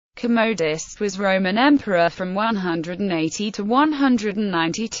Commodus was Roman emperor from 180 to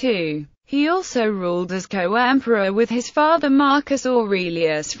 192. He also ruled as co-emperor with his father Marcus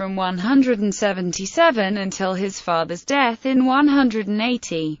Aurelius from 177 until his father's death in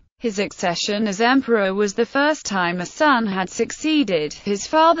 180. His accession as emperor was the first time a son had succeeded his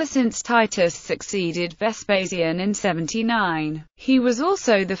father since Titus succeeded Vespasian in 79. He was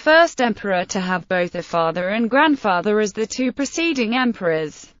also the first emperor to have both a father and grandfather as the two preceding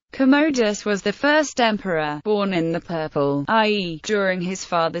emperors. Commodus was the first emperor born in the purple, i.e., during his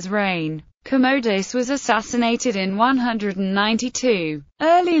father's reign. Commodus was assassinated in 192.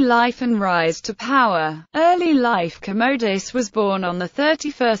 Early life and rise to power. Early life. Commodus was born on the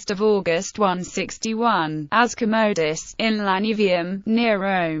 31st of August 161, as Commodus, in Lanuvium, near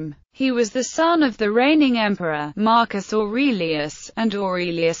Rome. He was the son of the reigning emperor, Marcus Aurelius, and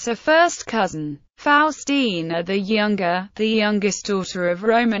Aurelius a first cousin. Faustina the younger, the youngest daughter of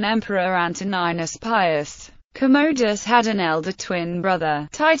Roman Emperor Antoninus Pius. Commodus had an elder twin brother,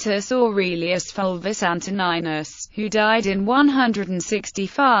 Titus Aurelius Fulvus Antoninus, who died in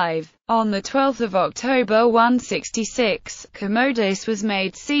 165. On the 12th of October 166, Commodus was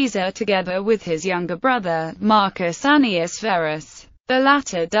made Caesar together with his younger brother, Marcus Annius Verus. The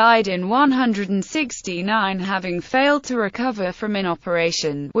latter died in 169 having failed to recover from an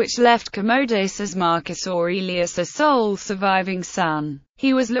operation, which left Commodus as Marcus Aurelius a sole surviving son.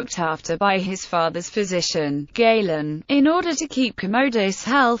 He was looked after by his father's physician, Galen, in order to keep Commodus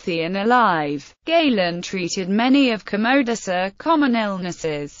healthy and alive. Galen treated many of Commodus' common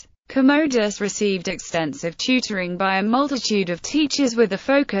illnesses. Commodus received extensive tutoring by a multitude of teachers with a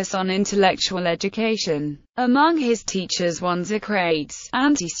focus on intellectual education. Among his teachers were Socrates,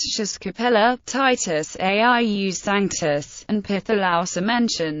 Antistius Capella, Titus Aius Sanctus, and Pytholaus are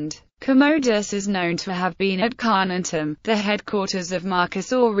mentioned. Commodus is known to have been at Carnuntum, the headquarters of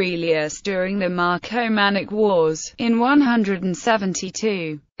Marcus Aurelius during the Marcomannic Wars, in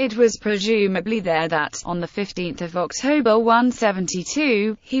 172. It was presumably there that, on the 15th of October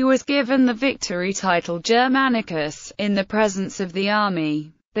 172, he was given the victory title Germanicus, in the presence of the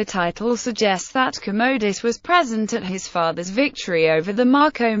army. The title suggests that Commodus was present at his father's victory over the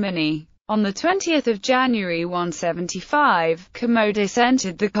Marcomanni. On the 20th of January 175, Commodus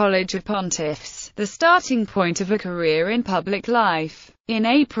entered the College of Pontiffs, the starting point of a career in public life. In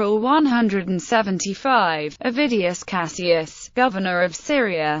April 175, Avidius Cassius, governor of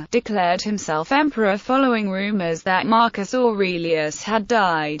Syria, declared himself emperor following rumors that Marcus Aurelius had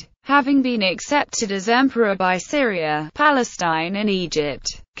died, having been accepted as emperor by Syria, Palestine and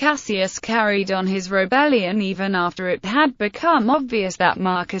Egypt. Cassius carried on his rebellion even after it had become obvious that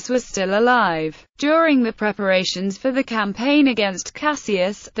Marcus was still alive. During the preparations for the campaign against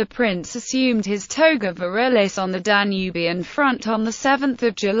Cassius, the prince assumed his toga virilis on the Danubian front on the 7th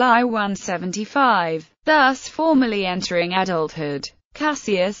of July 175, thus formally entering adulthood.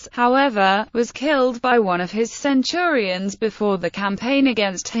 Cassius, however, was killed by one of his centurions before the campaign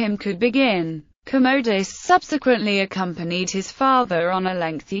against him could begin. Commodus subsequently accompanied his father on a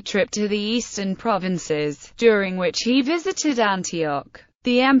lengthy trip to the eastern provinces, during which he visited Antioch.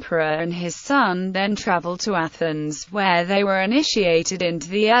 The emperor and his son then traveled to Athens, where they were initiated into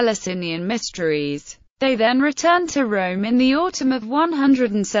the Eleusinian mysteries. They then returned to Rome in the autumn of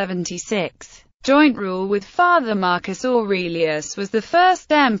 176. Joint rule with father Marcus Aurelius was the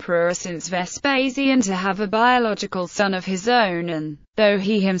first emperor since Vespasian to have a biological son of his own, and though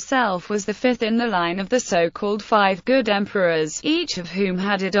he himself was the fifth in the line of the so-called five good emperors, each of whom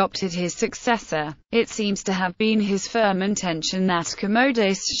had adopted his successor, it seems to have been his firm intention that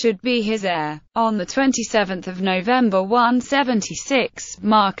Commodus should be his heir. On the 27th of November 176,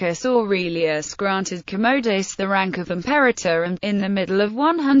 Marcus Aurelius granted Commodus the rank of imperator and, in the middle of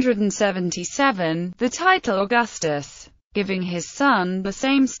 177, the title Augustus, giving his son the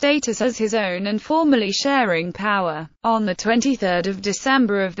same status as his own and formally sharing power. On the 23rd of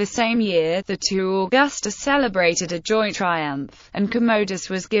December of the same year, the two Augustus celebrated a joint triumph, and Commodus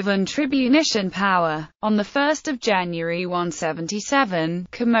was given tribunician power. On the 1st of January 177,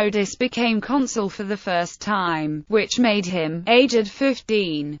 Commodus became consul for the first time, which made him, aged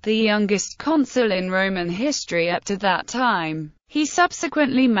 15, the youngest consul in Roman history up to that time. He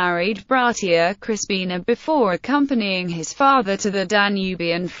subsequently married Bratia Crispina before accompanying his father to the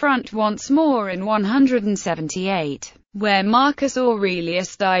Danubian front once more in 178, where Marcus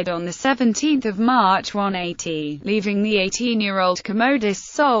Aurelius died on the 17th of March 180, leaving the 18-year-old Commodus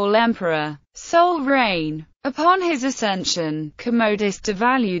sole emperor. Sole reign. Upon his ascension, Commodus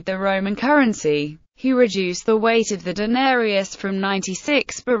devalued the Roman currency. He reduced the weight of the denarius from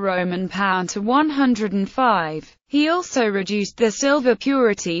 96 per Roman pound to 105. He also reduced the silver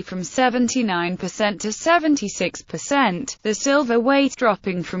purity from 79% to 76%, the silver weight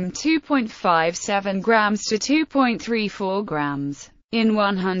dropping from 2.57 grams to 2.34 grams. In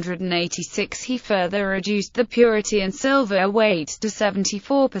 186 he further reduced the purity and silver weight to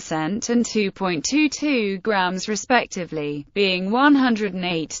 74% and 2.22 grams respectively, being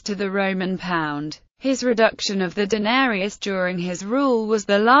 108 to the Roman pound. His reduction of the denarius during his rule was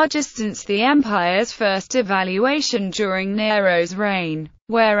the largest since the empire's first devaluation during Nero's reign,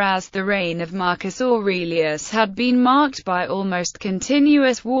 whereas the reign of Marcus Aurelius had been marked by almost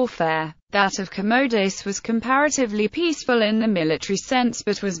continuous warfare. That of Commodus was comparatively peaceful in the military sense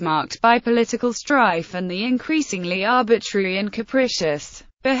but was marked by political strife and the increasingly arbitrary and capricious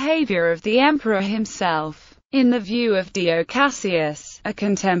behavior of the emperor himself. In the view of Dio Cassius, a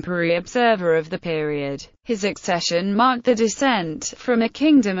contemporary observer of the period, his accession marked the descent from a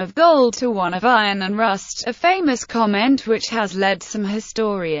kingdom of gold to one of iron and rust, a famous comment which has led some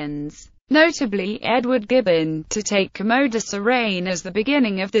historians, notably Edward Gibbon, to take Commodus' reign as the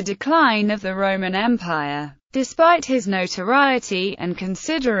beginning of the decline of the Roman Empire. Despite his notoriety, and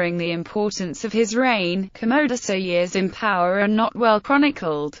considering the importance of his reign, Commodus' years in power are not well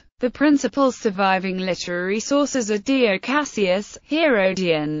chronicled. The principal surviving literary sources are Dio Cassius,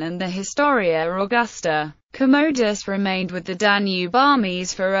 Herodian, and the Historia Augusta. Commodus remained with the Danube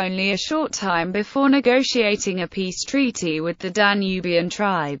armies for only a short time before negotiating a peace treaty with the Danubian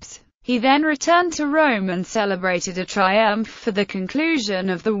tribes. He then returned to Rome and celebrated a triumph for the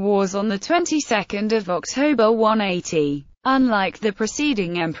conclusion of the wars on the 22nd of October 180. Unlike the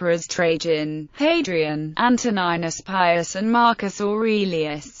preceding emperors Trajan, Hadrian, Antoninus Pius and Marcus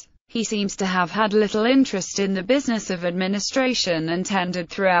Aurelius, he seems to have had little interest in the business of administration and tended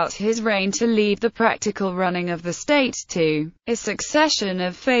throughout his reign to leave the practical running of the state to a succession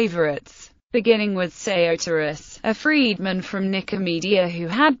of favorites, beginning with Seiotorus, a freedman from Nicomedia who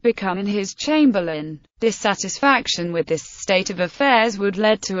had become his chamberlain. Dissatisfaction with this state of affairs would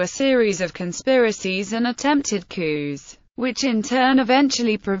lead to a series of conspiracies and attempted coups, which in turn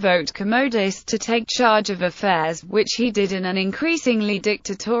eventually provoked Commodus to take charge of affairs, which he did in an increasingly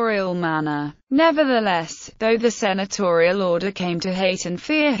dictatorial manner. Nevertheless, though the senatorial order came to hate and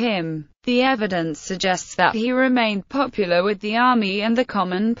fear him, the evidence suggests that he remained popular with the army and the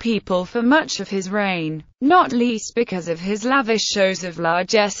common people for much of his reign, not least because of his lavish shows of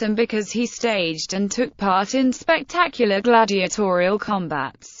largesse and because he staged and took part in spectacular gladiatorial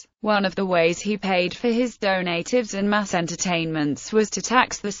combats. One of the ways he paid for his donatives and mass entertainments was to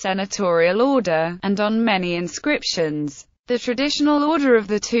tax the senatorial order, and on many inscriptions, the traditional order of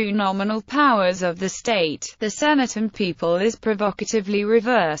the two nominal powers of the state, the Senate and people, is provocatively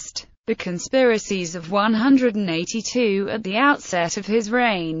reversed. The conspiracies of 182 at the outset of his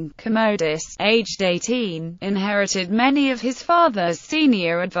reign, Commodus, aged 18, inherited many of his father's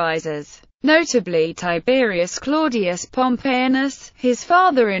senior advisors, notably Tiberius Claudius Pompeianus, his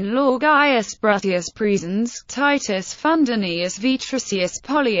father-in-law Gaius Bruttius Praesens, Titus Fundanius Vitrucius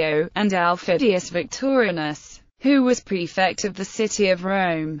Pollio, and Aufidius Victorinus, who was prefect of the city of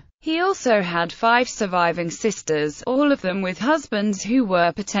Rome. He also had 5 surviving sisters, all of them with husbands who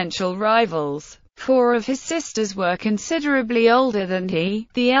were potential rivals. 4 of his sisters were considerably older than he.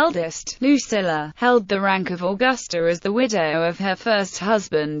 The eldest, Lucilla, held the rank of Augusta as the widow of her first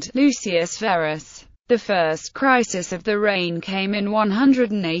husband, Lucius Verus. The first crisis of the reign came in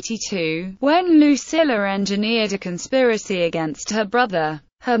 182, when Lucilla engineered a conspiracy against her brother.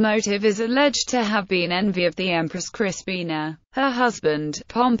 Her motive is alleged to have been envy of the Empress Crispina. Her husband,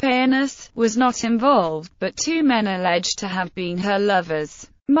 Pompeianus, was not involved, but 2 men alleged to have been her lovers,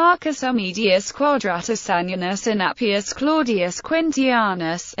 Marcus Aemilius Quadratus Annianus and Appius Claudius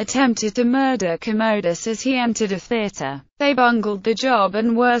Quintianus, attempted to murder Commodus as he entered a theatre. They bungled the job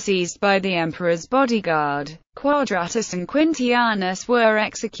and were seized by the emperor's bodyguard. Quadratus and Quintianus were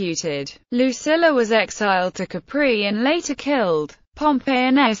executed. Lucilla was exiled to Capri and later killed.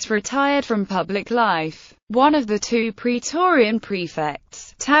 Pompeianus retired from public life. One of the 2 praetorian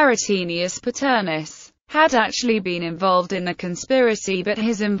prefects, Taratinius Paternus, had actually been involved in the conspiracy, but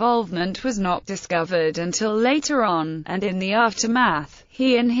his involvement was not discovered until later on, and in the aftermath,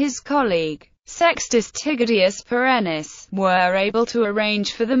 he and his colleague, Sextus Tigodius Perennis, were able to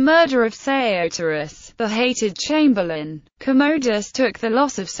arrange for the murder of Seiotorus, the hated chamberlain. Commodus took the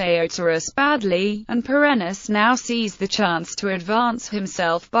loss of Seiotorus badly, and Perennis now seized the chance to advance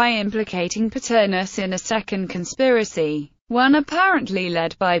himself by implicating Paternus in a second conspiracy, one apparently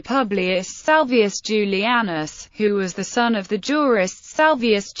led by Publius Salvius Julianus, who was the son of the jurist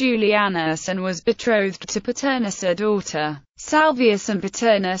Salvius Julianus and was betrothed to Paternus' daughter. Salvius and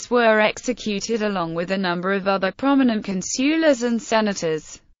Paternus were executed along with a number of other prominent consulars and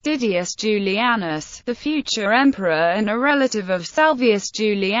senators. Didius Julianus, the future emperor and a relative of Salvius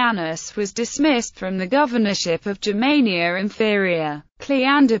Julianus, was dismissed from the governorship of Germania Inferior.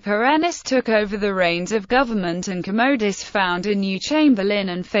 Cleander Perennis took over the reins of government, and Commodus found a new chamberlain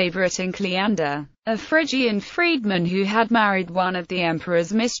and favorite in Cleander, a Phrygian freedman who had married one of the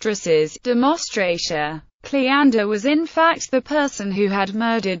emperor's mistresses, Demostratia. Cleander was in fact the person who had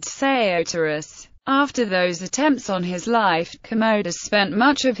murdered Seotorus. After those attempts on his life, Commodus spent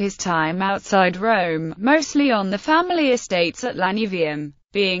much of his time outside Rome, mostly on the family estates at Lanuvium.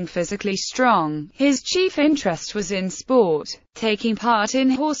 Being physically strong, his chief interest was in sport, taking part in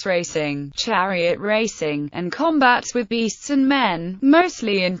horse racing, chariot racing, and combats with beasts and men,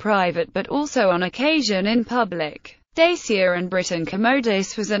 mostly in private but also on occasion in public. Dacia and Britain.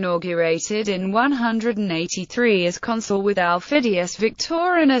 Commodus was inaugurated in 183 as consul with Aufidius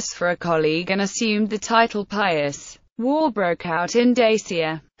Victorinus for a colleague and assumed the title Pius. War broke out in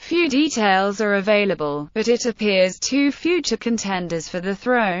Dacia. Few details are available, but it appears two future contenders for the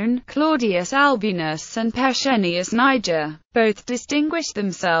throne, Claudius Albinus and Pescennius Niger, both distinguished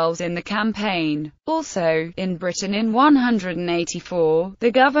themselves in the campaign. Also, in Britain in 184,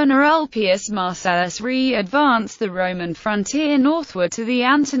 the governor Ulpius Marcellus re-advanced the Roman frontier northward to the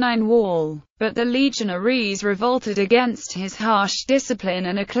Antonine Wall, but the legionaries revolted against his harsh discipline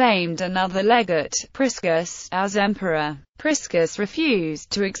and acclaimed another legate, Priscus, as emperor. Priscus refused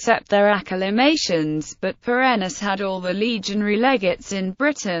to accept their acclamations, but Perennis had all the legionary legates in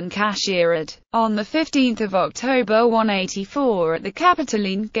Britain cashiered. On 15 October 184 at the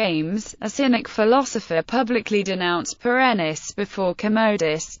Capitoline Games, a Cynic philosopher publicly denounced Perennis before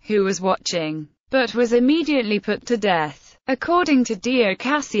Commodus, who was watching, but was immediately put to death. According to Dio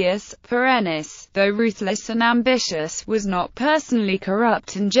Cassius, Perennis, though ruthless and ambitious, was not personally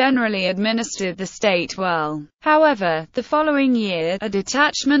corrupt and generally administered the state well. However, the following year, a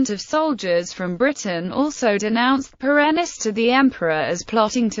detachment of soldiers from Britain also denounced Perennis to the emperor as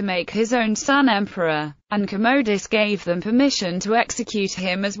plotting to make his own son emperor, and Commodus gave them permission to execute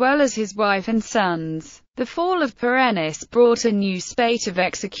him as well as his wife and sons. The fall of Perennis brought a new spate of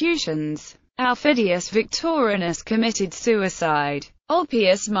executions. Aufidius Victorinus committed suicide.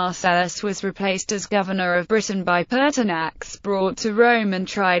 Ulpius Marcellus was replaced as governor of Britain by Pertinax, brought to Rome and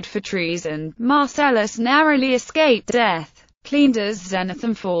tried for treason. Marcellus narrowly escaped death. Cleander's zenith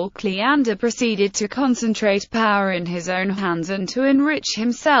and fall. Cleander proceeded to concentrate power in his own hands and to enrich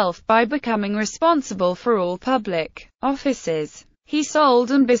himself by becoming responsible for all public offices. He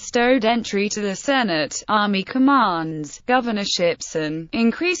sold and bestowed entry to the Senate, army commands, governorships and,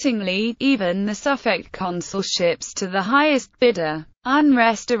 increasingly, even the suffect consulships to the highest bidder.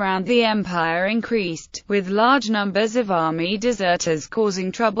 Unrest around the empire increased, with large numbers of army deserters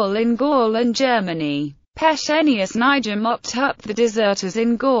causing trouble in Gaul and Germany. Pescennius Niger mopped up the deserters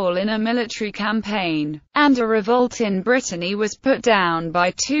in Gaul in a military campaign, and a revolt in Brittany was put down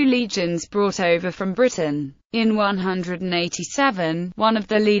by 2 legions brought over from Britain. In 187, one of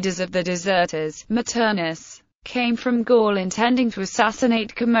the leaders of the deserters, Maternus, came from Gaul intending to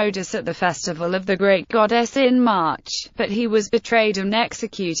assassinate Commodus at the festival of the great goddess in March, but he was betrayed and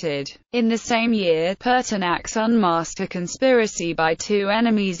executed. In the same year, Pertinax unmasked a conspiracy by 2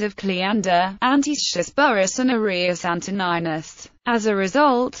 enemies of Cleander, Anticius Burrus and Arius Antoninus. As a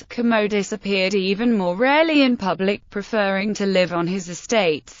result, Commodus appeared even more rarely in public, preferring to live on his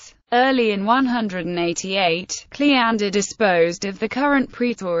estates. Early in 188, Cleander disposed of the current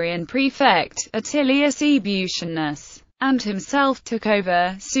praetorian prefect, Attilius Ebutionus, and himself took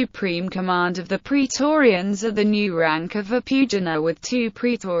over supreme command of the praetorians at the new rank of Apugena, with 2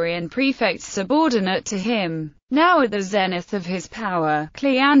 praetorian prefects subordinate to him. Now at the zenith of his power,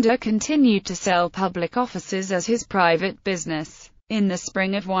 Cleander continued to sell public offices as his private business. In the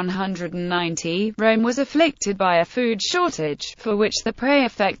spring of 190, Rome was afflicted by a food shortage, for which the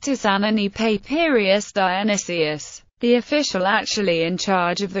praefectus Anani Papirius Dionysius, the official actually in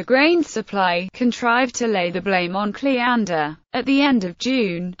charge of the grain supply, contrived to lay the blame on Cleander. At the end of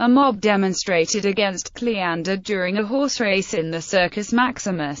June, a mob demonstrated against Cleander during a horse race in the Circus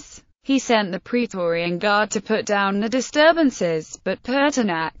Maximus. He sent the Praetorian Guard to put down the disturbances, but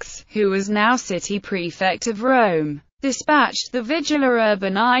Pertinax, who was now city prefect of Rome, dispatched the Vigila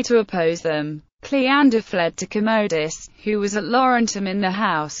Urbanae to oppose them. Cleander fled to Commodus, who was at Laurentum in the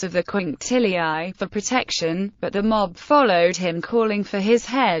house of the Quinctilii, for protection, but the mob followed him calling for his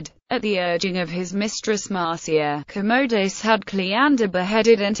head. At the urging of his mistress Marcia, Commodus had Cleander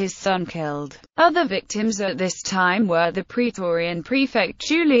beheaded and his son killed. Other victims at this time were the Praetorian prefect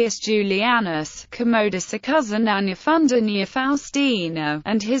Julius Julianus, Commodus' cousin Anufunda Faustina,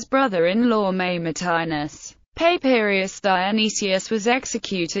 and his brother-in-law Mamertinus. Papirius Dionysius was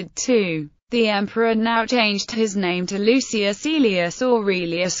executed too. The emperor now changed his name to Lucius Aelius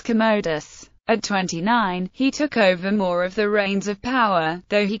Aurelius Commodus. At 29, he took over more of the reins of power,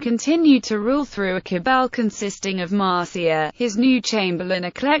 though he continued to rule through a cabal consisting of Marcia, his new chamberlain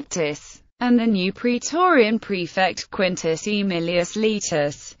Eclectus, and the new Praetorian prefect Quintus Aemilius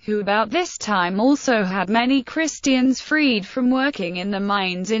Laetus, who about this time also had many Christians freed from working in the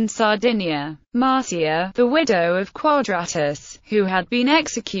mines in Sardinia. Marcia, the widow of Quadratus, who had been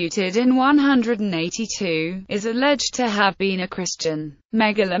executed in 182, is alleged to have been a Christian.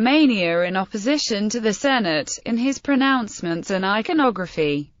 Megalomania in opposition to the Senate, in his pronouncements and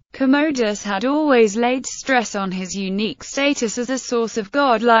iconography. Commodus had always laid stress on his unique status as a source of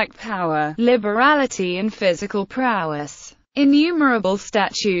godlike power, liberality and physical prowess. Innumerable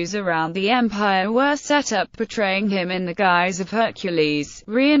statues around the empire were set up portraying him in the guise of Hercules,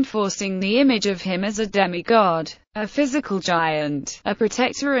 reinforcing the image of him as a demigod, a physical giant, a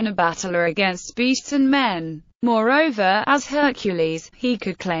protector and a battler against beasts and men. Moreover, as Hercules, he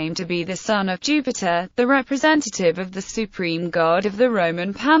could claim to be the son of Jupiter, the representative of the supreme god of the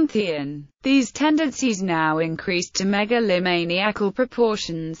Roman pantheon. These tendencies now increased to megalomaniacal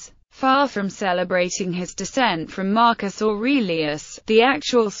proportions. Far from celebrating his descent from Marcus Aurelius, the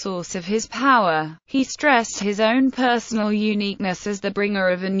actual source of his power, he stressed his own personal uniqueness as the bringer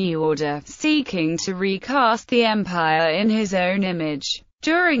of a new order, seeking to recast the empire in his own image.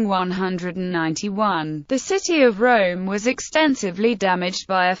 During 191, the city of Rome was extensively damaged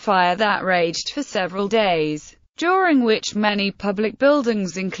by a fire that raged for several days, during which many public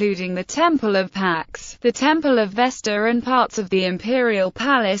buildings including the Temple of Pax, the Temple of Vesta and parts of the Imperial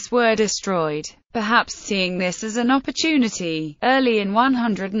Palace were destroyed. Perhaps seeing this as an opportunity, early in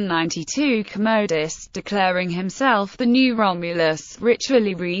 192 Commodus, declaring himself the new Romulus,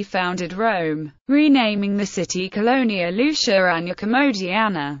 ritually refounded Rome, renaming the city Colonia Lucia Anna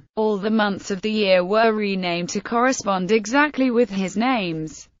Commodiana. All the months of the year were renamed to correspond exactly with his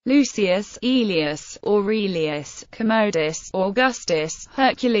names: Lucius, Aelius, Aurelius, Commodus, Augustus,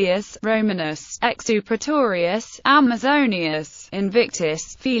 Herculeus, Romanus, Exupratorius, Amazonius,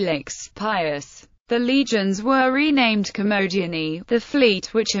 Invictus, Felix, Pius. The legions were renamed Commodiani. The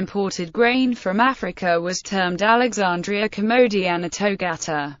fleet which imported grain from Africa was termed Alexandria Commodiana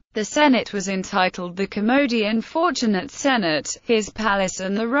Togata. The Senate was entitled the Commodian Fortunate Senate. His palace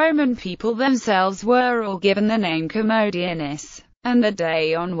and the Roman people themselves were all given the name Commodianus, and the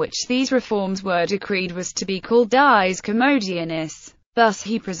day on which these reforms were decreed was to be called Dies Commodianus. Thus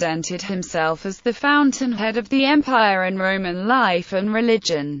he presented himself as the fountainhead of the empire in Roman life and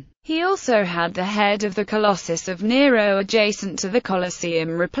religion. He also had the head of the Colossus of Nero adjacent to the Colosseum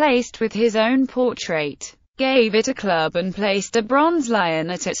replaced with his own portrait, gave it a club and placed a bronze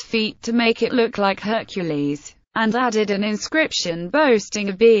lion at its feet to make it look like Hercules, and added an inscription boasting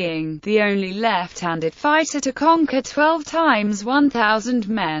of being the only left-handed fighter to conquer 12 times 1,000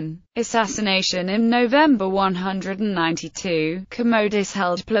 men. Assassination. In November 192, Commodus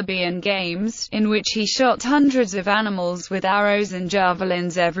held plebeian games, in which he shot hundreds of animals with arrows and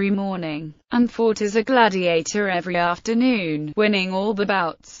javelins every morning, and fought as a gladiator every afternoon, winning all the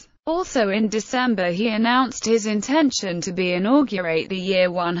bouts. Also in December he announced his intention to inaugurate the year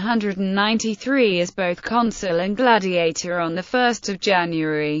 193 as both consul and gladiator on the 1st of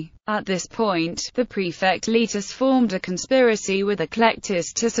January. At this point, the prefect Laetus formed a conspiracy with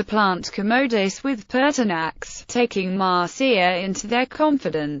Eclectus to supplant Commodus with Pertinax, taking Marcia into their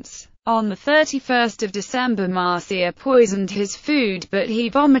confidence. On the 31st of December Marcia poisoned his food, but he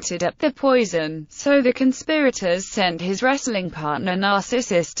vomited up the poison, so the conspirators sent his wrestling partner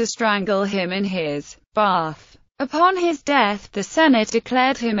Narcissus to strangle him in his bath. Upon his death, the Senate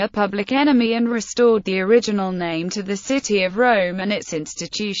declared him a public enemy and restored the original name to the city of Rome and its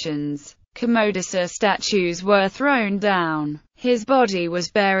institutions. Commodus' statues were thrown down. His body was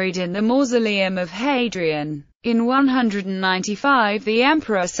buried in the mausoleum of Hadrian. In 195 the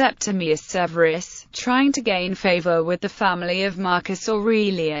Emperor Septimius Severus, trying to gain favor with the family of Marcus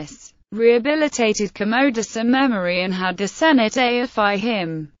Aurelius, rehabilitated Commodus' memory and had the Senate deify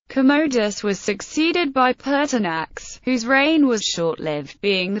him. Commodus was succeeded by Pertinax, whose reign was short-lived,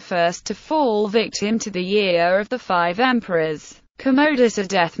 being the first to fall victim to the year of the 5 emperors. Commodus'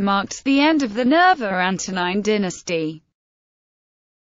 death marked the end of the Nerva-Antonine dynasty.